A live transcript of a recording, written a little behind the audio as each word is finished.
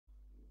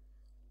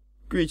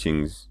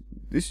Greetings.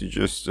 This is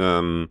just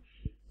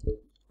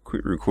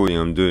quick recording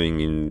I'm doing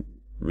in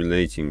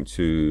relating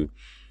to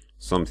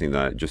something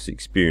that I just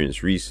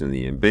experienced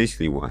recently. And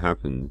basically what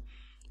happened,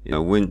 I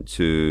went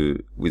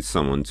with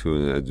someone to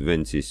an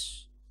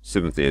Adventist,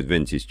 Seventh-day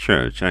Adventist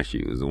church.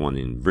 Actually, it was the one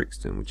in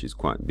Brixton, which is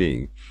quite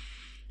big.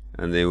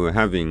 And they were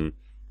having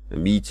a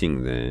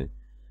meeting there.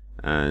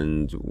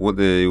 And what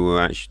they were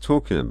actually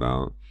talking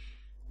about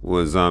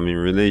was in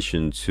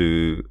relation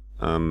to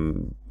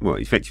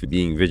effectively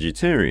being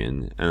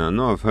vegetarian. And I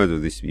know I've heard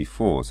of this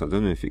before, so I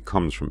don't know if it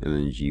comes from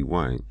Ellen G.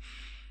 White.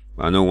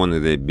 But I know one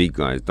of their big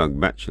guys, Doug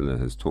Batchelor,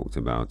 has talked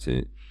about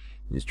it.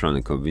 He's trying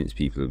to convince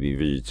people to be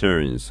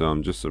vegetarians. So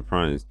I'm just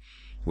surprised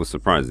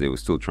they were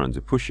still trying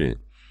to push it.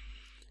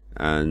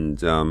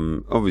 And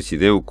obviously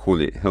they will call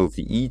it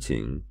healthy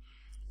eating.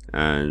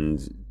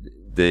 And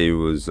they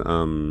was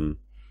going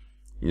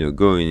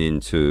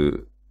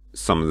into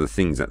some of the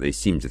things that they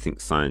seem to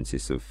think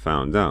scientists have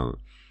found out.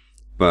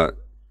 But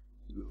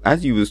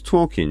as he was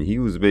talking, he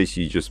was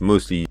basically just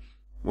mostly,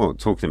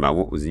 talking about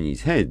what was in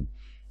his head.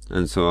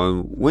 And so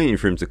I'm waiting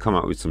for him to come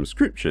up with some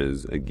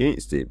scriptures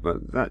against it,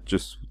 but that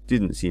just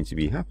didn't seem to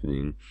be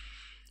happening.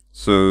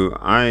 So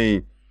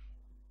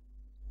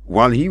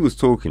while he was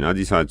talking, I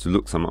decided to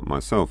look some up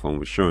myself and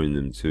was showing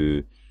them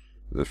to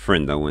the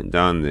friend I went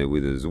down there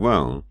with as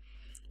well.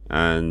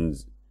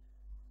 And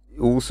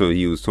also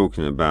he was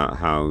talking about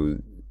how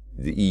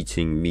the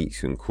eating meat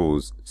can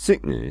cause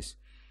sickness.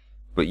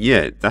 But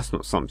yet, that's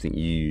not something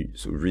you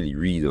sort of really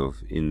read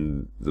of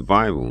in the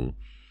Bible.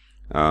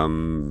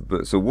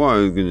 But so what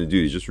I'm going to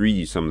do is just read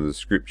you some of the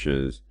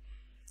scriptures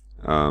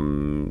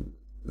that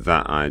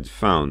I'd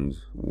found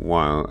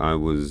while I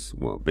was,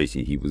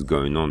 basically he was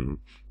going on,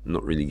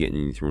 not really getting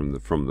anything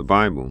from the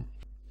Bible.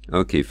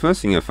 Okay,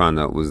 first thing I found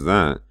out was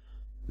that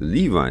the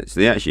Levites,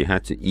 they actually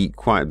had to eat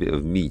quite a bit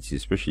of meat,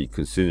 especially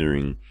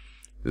considering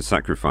the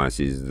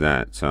sacrifices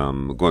that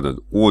God had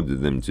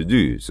ordered them to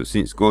do. So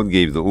since God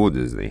gave the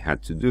orders, they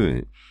had to do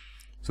it.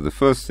 So the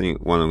first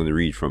one I'm going to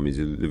read from is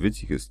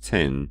Leviticus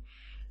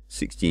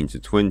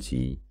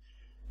 10:16-20,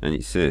 and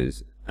it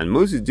says, "And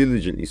Moses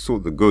diligently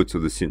sought the goat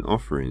of the sin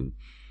offering,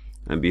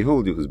 and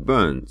behold, it was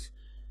burnt.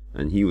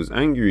 And he was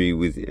angry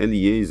with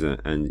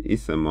Eleazar and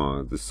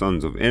Ithamar, the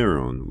sons of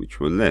Aaron, which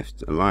were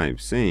left alive,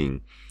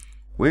 saying,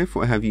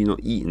 Wherefore have ye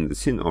not eaten the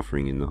sin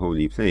offering in the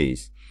holy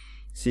place,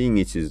 seeing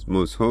it is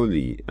most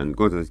holy, and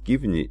God hath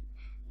given it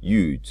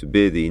you to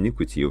bear the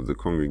iniquity of the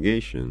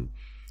congregation,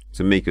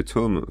 to make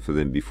atonement for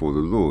them before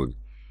the Lord?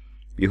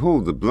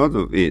 Behold, the blood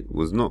of it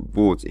was not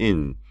brought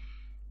in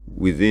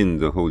within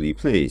the holy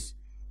place.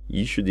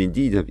 Ye should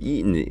indeed have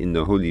eaten it in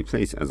the holy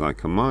place, as I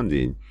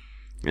commanded.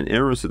 And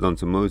Aaron said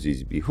unto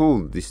Moses,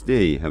 Behold, this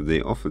day have they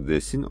offered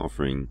their sin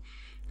offering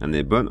and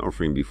their burnt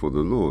offering before the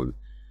Lord,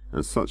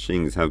 and such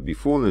things have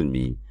befallen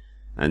me.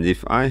 And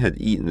if I had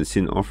eaten the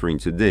sin offering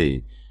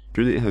today,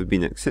 should it have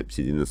been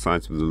accepted in the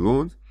sight of the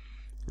Lord?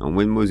 And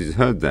when Moses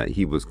heard that,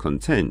 he was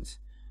content."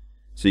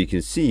 So you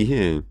can see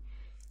here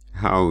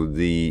how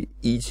the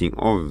eating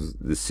of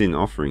the sin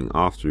offering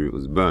after it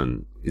was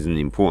burned is an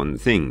important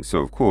thing.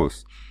 So of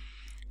course,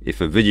 if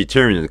a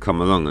vegetarian had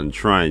come along and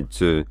tried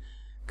to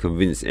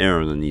convince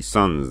Aaron and his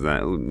sons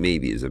that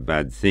maybe it's a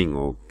bad thing,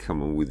 or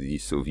come on with the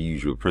sort of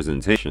usual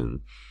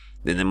presentation,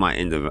 then they might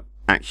end up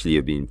actually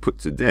have been put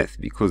to death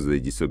because they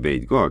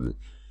disobeyed God.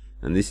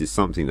 And this is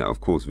something that, of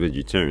course,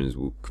 vegetarians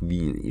will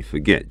conveniently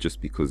forget,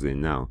 just because they're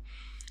now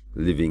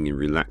living in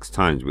relaxed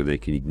times where they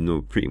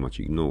can pretty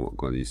much ignore what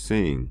God is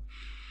saying.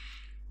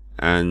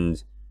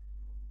 And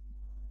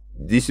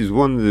this is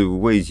one of the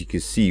ways you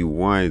can see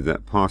why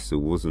that pastor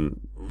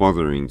wasn't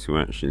bothering to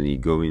actually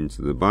go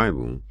into the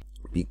Bible.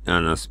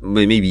 And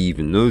maybe he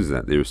even knows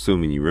that there are so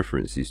many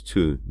references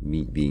to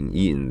meat being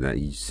eaten that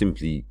he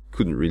simply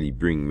couldn't really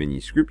bring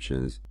many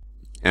scriptures.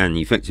 And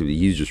effectively,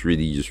 he's just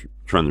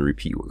trying to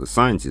repeat what the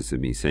scientists have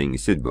been saying. He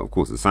said, but of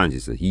course the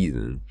scientists are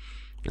heathen,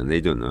 and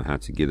they don't know how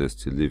to get us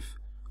to live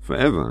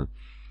forever.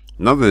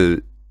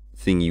 Another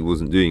thing he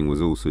wasn't doing was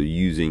also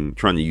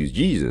trying to use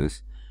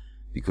Jesus,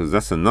 because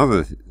that's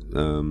another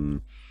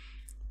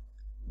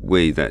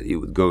way that it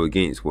would go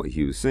against what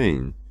he was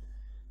saying.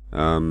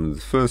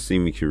 The first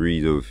thing we can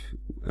read of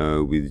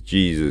with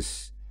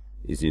Jesus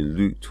is in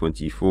Luke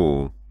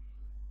 24,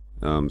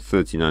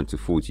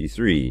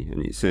 39-43,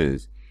 and it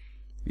says,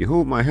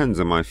 Behold my hands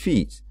and my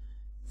feet,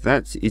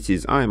 that it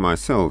is I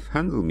myself,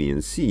 handle me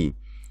and see,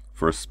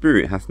 for a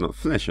spirit hath not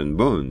flesh and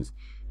bones,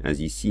 as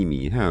ye see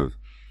me have.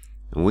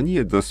 And when he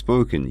had thus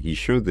spoken, he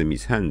showed them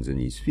his hands and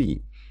his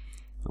feet.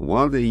 And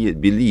while they yet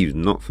believed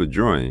not for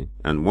joy,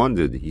 and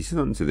wondered, he said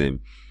unto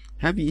them,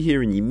 Have ye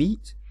here any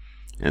meat?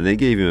 And they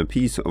gave him a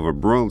piece of a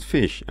broiled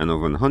fish and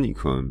of an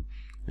honeycomb,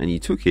 and he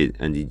took it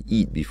and did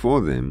eat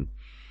before them.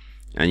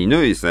 And you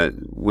notice that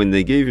when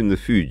they gave him the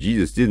food,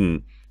 Jesus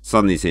didn't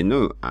suddenly say,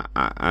 no,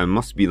 I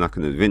must be like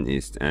an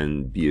Adventist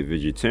and be a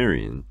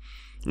vegetarian.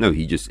 No,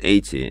 he just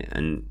ate it.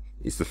 And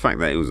it's the fact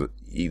that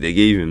they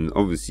gave him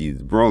obviously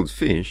the broiled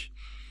fish,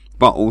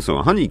 but also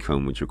a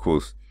honeycomb, which of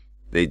course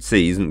they'd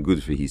say isn't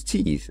good for his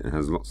teeth and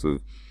has lots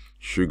of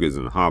sugars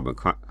and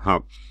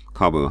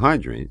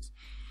carbohydrates.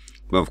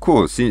 But of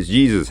course, since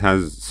Jesus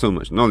has so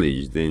much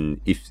knowledge, then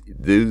if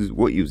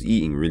what he was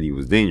eating really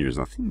was dangerous,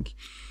 I think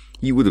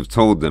he would have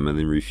told them and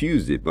then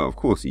refused it. But of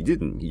course he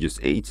didn't. He just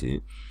ate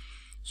it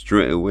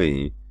straight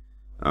away,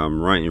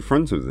 right in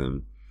front of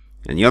them.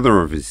 And the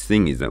other of his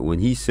thing is that when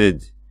he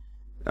said,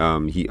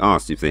 he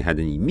asked if they had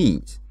any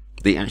meat,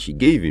 they actually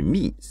gave him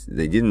meat.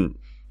 They didn't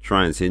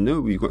try and say,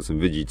 no, we've got some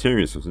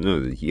vegetarian stuff.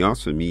 No, he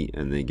asked for meat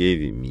and they gave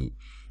him meat.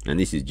 And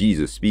this is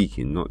Jesus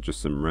speaking, not just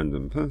some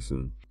random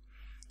person.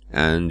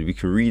 And we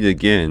can read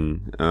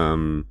again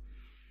of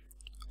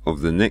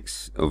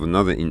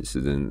another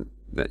incident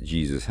that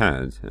Jesus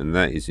had, and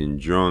that is in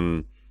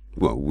John,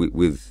 well,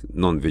 with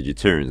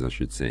non-vegetarians, I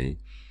should say,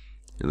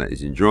 and that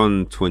is in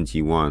John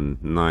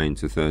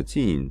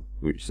 21:9-13,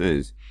 which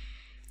says,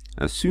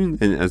 as soon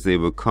then as they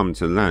were come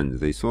to land,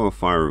 they saw a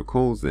fire of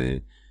coals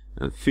there,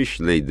 and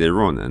fish laid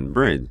thereon, and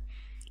bread.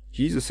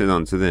 Jesus said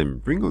unto them,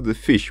 bring of the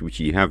fish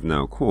which ye have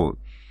now caught.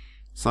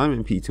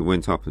 Simon Peter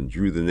went up and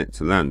drew the net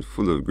to land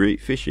full of great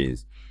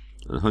fishes,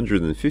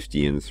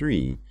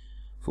 153.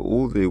 For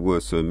all there were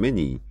so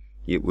many,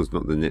 yet was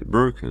not the net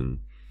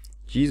broken.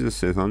 Jesus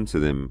saith unto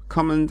them,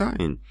 come and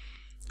dine.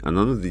 And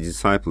none of the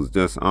disciples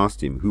durst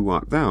ask him, who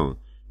art thou?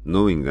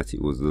 Knowing that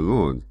it was the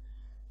Lord.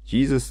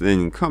 Jesus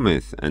then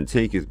cometh and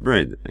taketh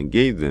bread, and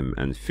gave them,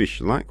 and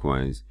fish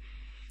likewise.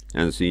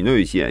 And so you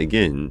notice yet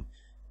again,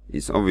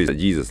 it's obvious that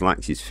Jesus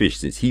liked his fish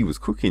since he was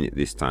cooking it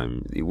this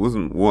time. It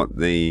wasn't what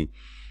he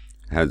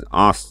had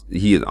asked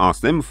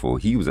them for.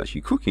 He was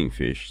actually cooking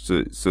fish.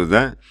 So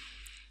that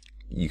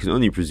you can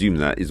only presume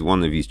that is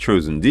one of his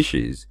chosen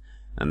dishes,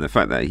 and the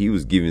fact that he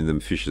was giving them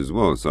fish as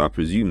well. So I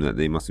presume that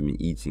they must have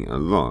been eating a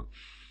lot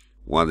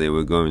while they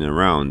were going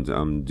around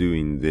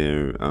doing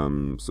their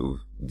sort of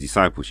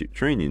discipleship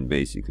training,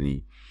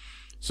 basically.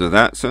 So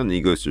that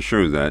certainly goes to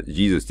show that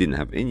Jesus didn't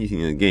have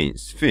anything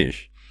against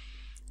fish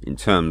in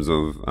terms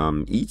of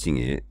eating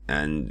it.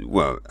 And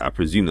well, I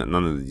presume that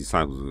none of the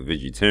disciples were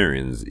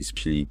vegetarians,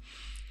 especially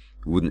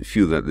wouldn't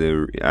feel that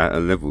they're at a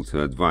level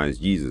to advise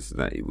Jesus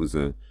that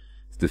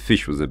the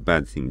fish was a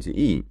bad thing to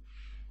eat.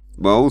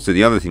 But also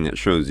the other thing that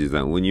shows is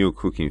that when you're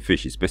cooking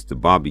fish, it's best to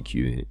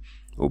barbecue it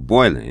or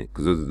boil it,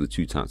 because those are the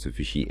two types of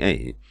fish he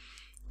ate.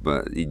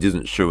 But it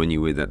doesn't show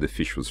anywhere that the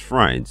fish was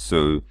fried.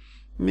 So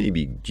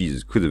maybe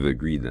Jesus could have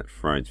agreed that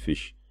fried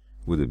fish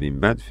would have been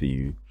bad for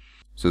you.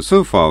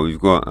 So far we've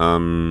got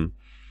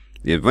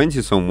the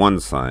Adventists on one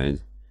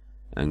side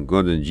and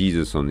God and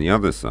Jesus on the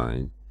other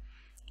side.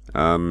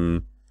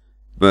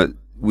 But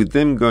with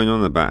them going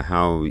on about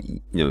how,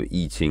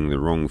 eating the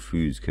wrong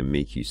foods can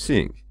make you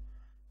sick,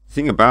 the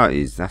thing about it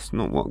is that's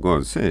not what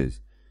God says.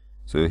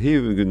 So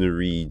here we're going to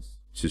read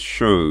to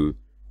show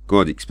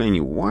God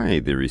explaining why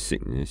there is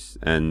sickness.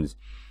 And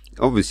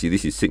obviously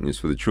this is sickness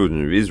for the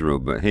children of Israel,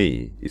 but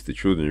hey, if the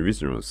children of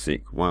Israel are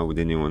sick, why would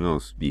anyone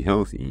else be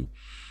healthy?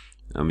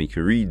 And we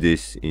can read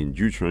this in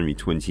Deuteronomy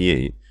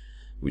 28,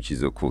 which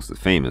is of course the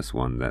famous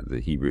one that the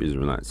Hebrew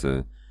Israelites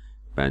are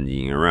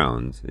bandying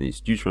around. And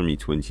it's Deuteronomy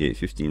 28,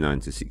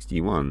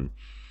 59-61.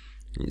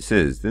 It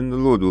says, then the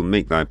Lord will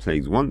make thy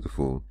plagues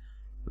wonderful,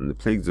 and the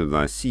plagues of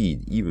thy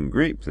seed, even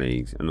great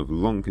plagues, and of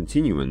long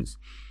continuance,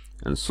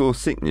 and sore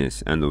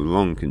sickness, and of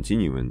long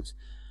continuance.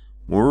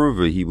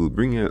 Moreover, he will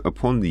bring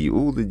upon thee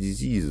all the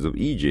diseases of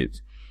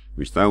Egypt,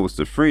 which thou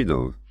wast afraid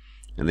of,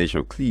 and they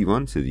shall cleave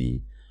unto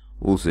thee.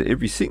 Also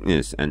every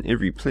sickness and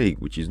every plague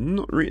which is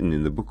not written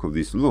in the book of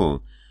this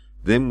law,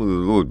 them will the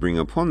Lord bring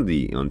upon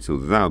thee until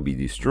thou be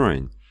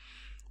destroyed.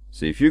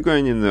 So if you're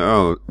going in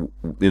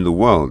the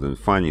world and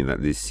finding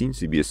that there seems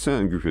to be a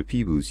certain group of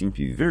people who seem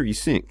to be very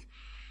sick,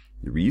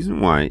 the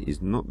reason why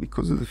is not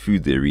because of the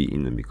food they're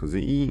eating and because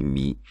they're eating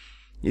meat.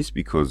 It's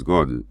because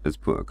God has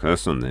put a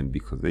curse on them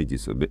because they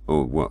disobeyed,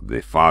 or what,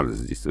 their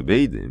fathers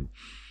disobeyed him.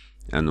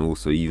 And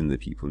also even the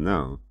people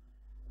now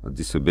are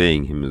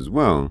disobeying him as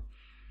well.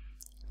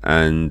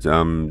 And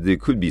there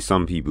could be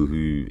some people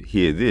who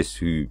hear this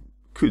who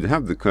could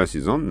have the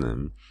curses on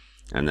them,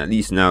 and at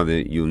least now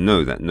that you'll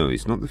know that no,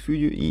 it's not the food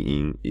you're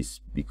eating, it's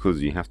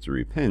because you have to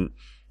repent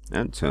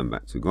and turn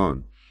back to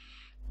God.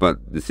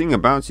 But the thing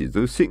about it is,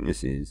 those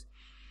sicknesses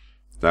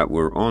that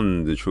were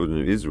on the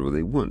children of Israel,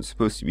 they weren't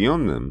supposed to be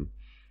on them,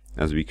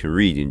 as we can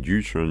read in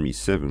Deuteronomy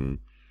 7,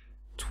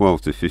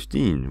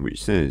 12-15,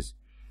 which says,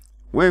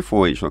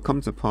 wherefore it shall come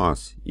to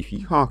pass, if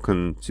ye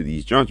hearken to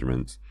these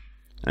judgments,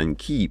 and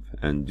keep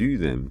and do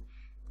them,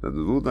 that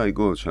the Lord thy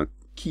God shall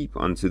keep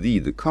unto thee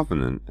the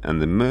covenant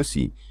and the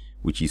mercy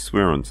which he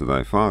sware unto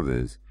thy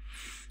fathers.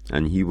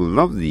 And he will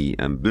love thee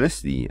and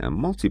bless thee and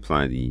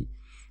multiply thee.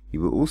 He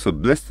will also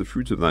bless the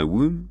fruit of thy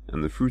womb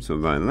and the fruit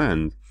of thy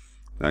land,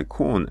 thy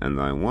corn and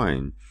thy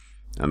wine,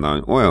 and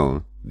thine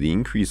oil, the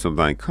increase of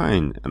thy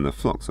kine and the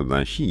flocks of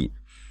thy sheep,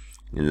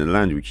 in the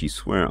land which he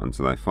sware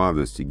unto thy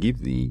fathers to give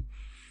thee.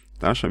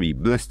 Thou shalt be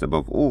blessed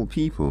above all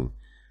people.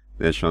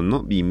 There shall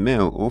not be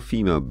male or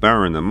female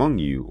barren among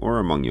you or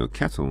among your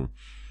cattle.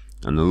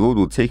 And the Lord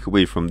will take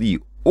away from thee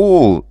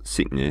all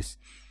sickness,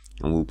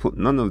 and will put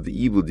none of the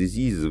evil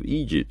diseases of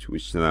Egypt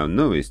which thou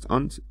knowest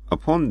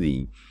upon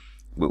thee,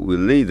 but will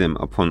lay them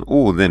upon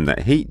all them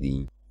that hate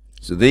thee.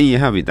 So there you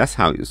have it. That's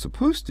how it's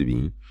supposed to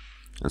be.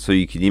 And so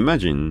you can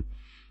imagine,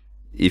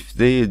 if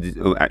they had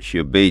actually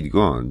obeyed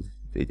God,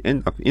 they'd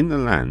end up in the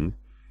land,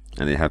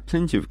 and they have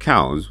plenty of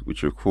cows,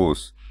 which of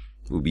course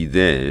will be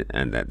there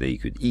and that they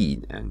could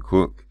eat and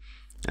cook.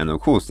 And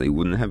of course they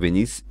wouldn't have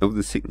any of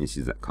the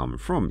sicknesses that come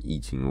from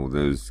eating all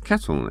those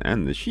cattle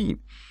and the sheep.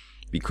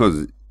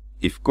 Because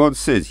if God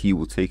says he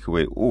will take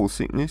away all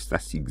sickness,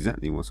 that's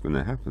exactly what's going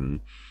to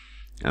happen.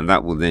 And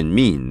that will then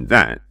mean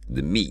that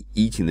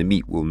eating the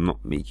meat will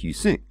not make you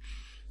sick.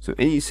 So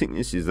any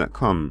sicknesses that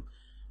come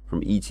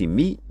from eating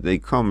meat, they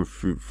come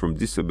from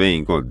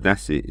disobeying God.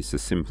 That's it. It's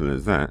as simple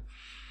as that.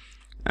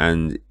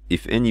 And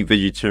if any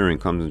vegetarian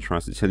comes and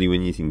tries to tell you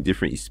anything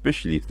different,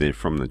 especially if they're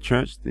from the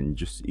church, then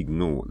just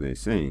ignore what they're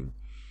saying.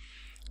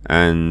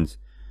 And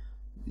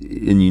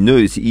you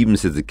notice he even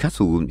says the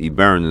cattle wouldn't be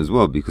barren as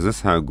well, because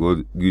that's how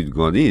good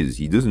God is.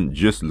 He doesn't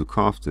just look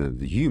after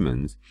the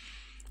humans.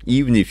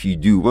 Even if you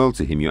do well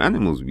to him, your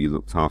animals will be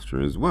looked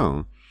after as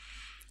well.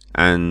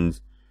 And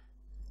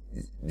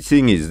the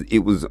thing is,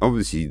 it was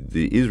obviously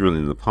the Israel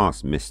in the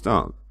past messed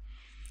up,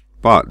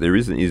 but there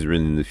is an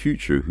Israel in the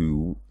future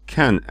who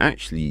can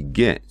actually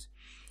get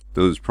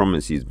those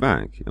promises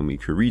back. And we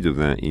can read of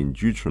that in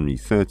Deuteronomy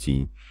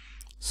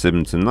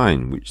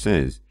 30:7-9, which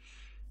says,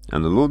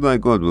 "And the Lord thy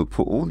God will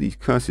put all these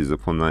curses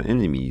upon thy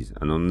enemies,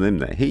 and on them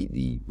that hate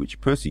thee, which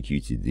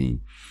persecuted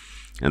thee.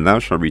 And thou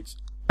shalt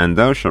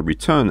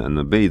return and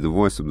obey the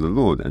voice of the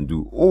Lord, and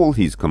do all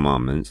his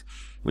commandments,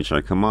 which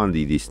I command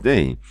thee this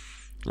day.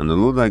 And the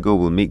Lord thy God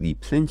will make thee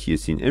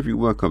plenteous in every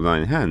work of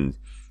thine hand,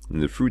 in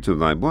the fruit of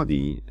thy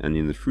body, and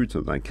in the fruit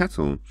of thy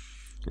cattle,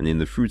 and in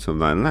the fruit of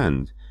thy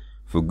land,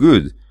 for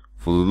good.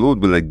 For the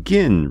Lord will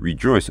again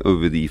rejoice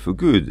over thee for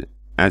good,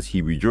 as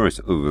he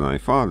rejoiced over thy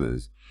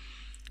fathers."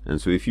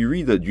 And so if you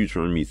read that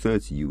Deuteronomy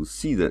 30, you will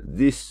see that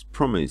this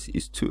promise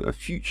is to a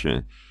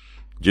future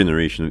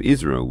generation of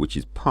Israel, which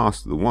is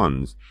past the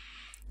ones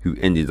who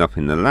ended up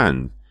in the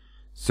land.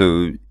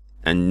 So,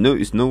 and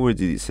notice nowhere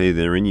did it say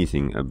there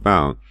anything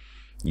about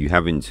you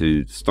having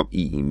to stop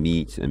eating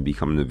meat and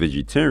becoming a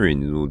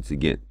vegetarian in order to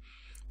get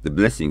the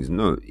blessings.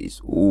 No, it's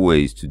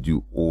always to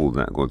do all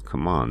that God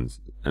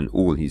commands and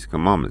all his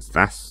commandments.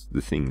 That's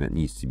the thing that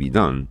needs to be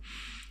done,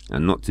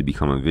 and not to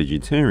become a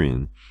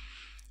vegetarian.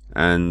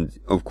 And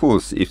of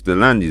course, if the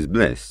land is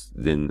blessed,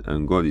 then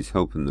and God is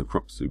helping the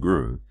crops to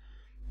grow,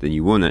 then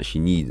you won't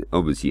actually need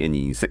obviously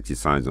any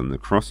insecticides on the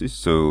crosses.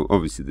 So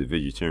obviously the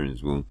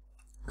vegetarians will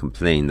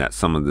complain that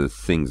some of the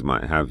things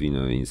might have,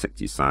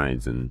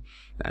 insecticides, and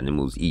the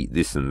animals eat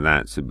this and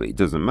that. So, but it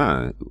doesn't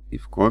matter.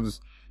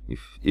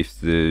 If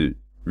the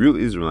real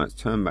Israelites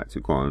turn back to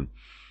God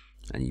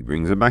and he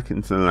brings them back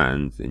into the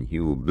land, then he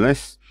will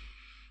bless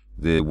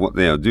what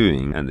they are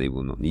doing, and they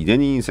will not need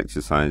any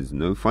insecticides,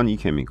 no funny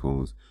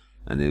chemicals,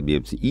 and they'll be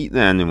able to eat the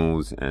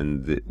animals,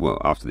 and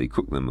after they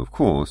cook them, of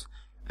course.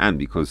 And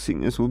because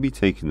sickness will be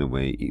taken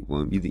away, it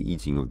won't be the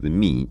eating of the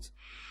meat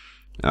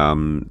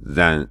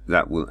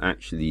that will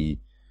actually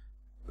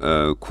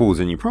cause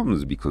any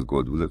problems, because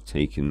God will have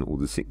taken all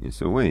the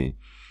sickness away.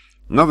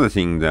 Another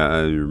thing that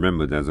I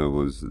remembered as I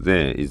was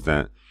there is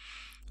that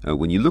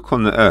when you look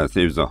on the earth,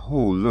 there's a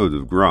whole load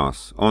of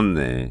grass on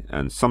there,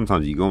 and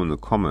sometimes you go on the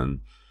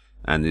common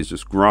and there's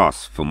just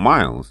grass for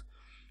miles.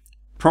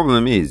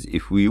 Problem is,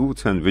 if we all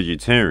turn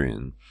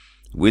vegetarian,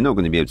 we're not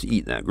going to be able to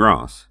eat that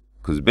grass,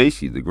 because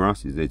basically the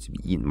grass is there to be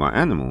eaten by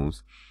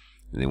animals.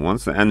 And then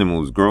once the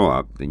animals grow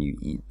up, then you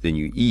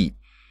eat,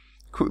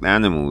 cook the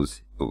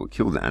animals, or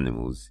kill the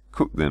animals,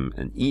 cook them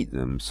and eat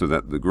them, so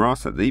that the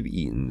grass that they've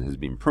eaten has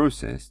been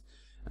processed,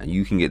 and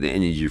you can get the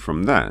energy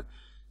from that.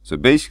 So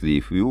basically,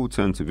 if we all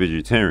turn to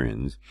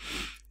vegetarians,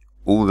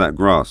 all that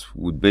grass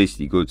would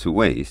basically go to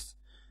waste.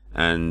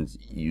 And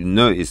you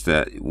notice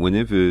that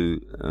whenever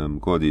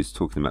God is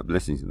talking about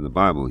blessings in the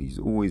Bible, he's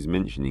always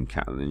mentioning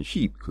cattle and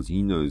sheep, because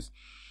he knows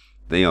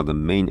they are the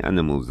main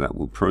animals that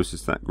will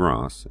process that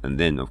grass, and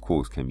then of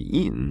course can be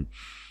eaten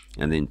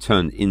and then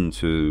turned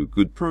into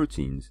good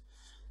proteins.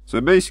 So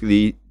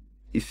basically,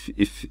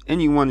 if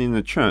anyone in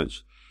the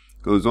church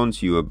goes on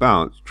to you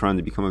about trying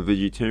to become a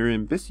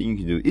vegetarian, best thing you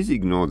can do is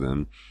ignore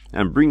them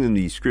and bring them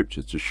these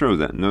scriptures to show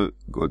that no,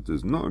 God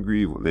does not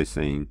agree with what they're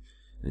saying,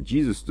 and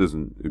Jesus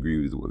doesn't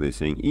agree with what they're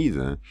saying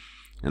either,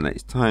 and that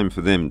it's time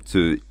for them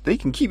they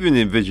can keep being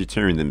a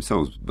vegetarian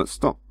themselves, but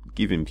stop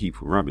giving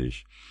people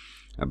rubbish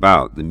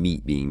about the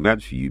meat being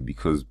bad for you,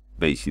 because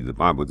basically the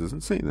Bible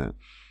doesn't say that.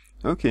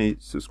 Okay,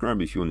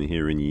 subscribe if you want to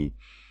hear any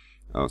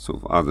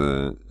sort of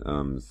other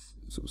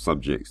sort of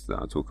subjects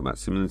that I talk about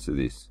similar to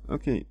this.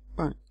 Okay,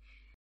 bye.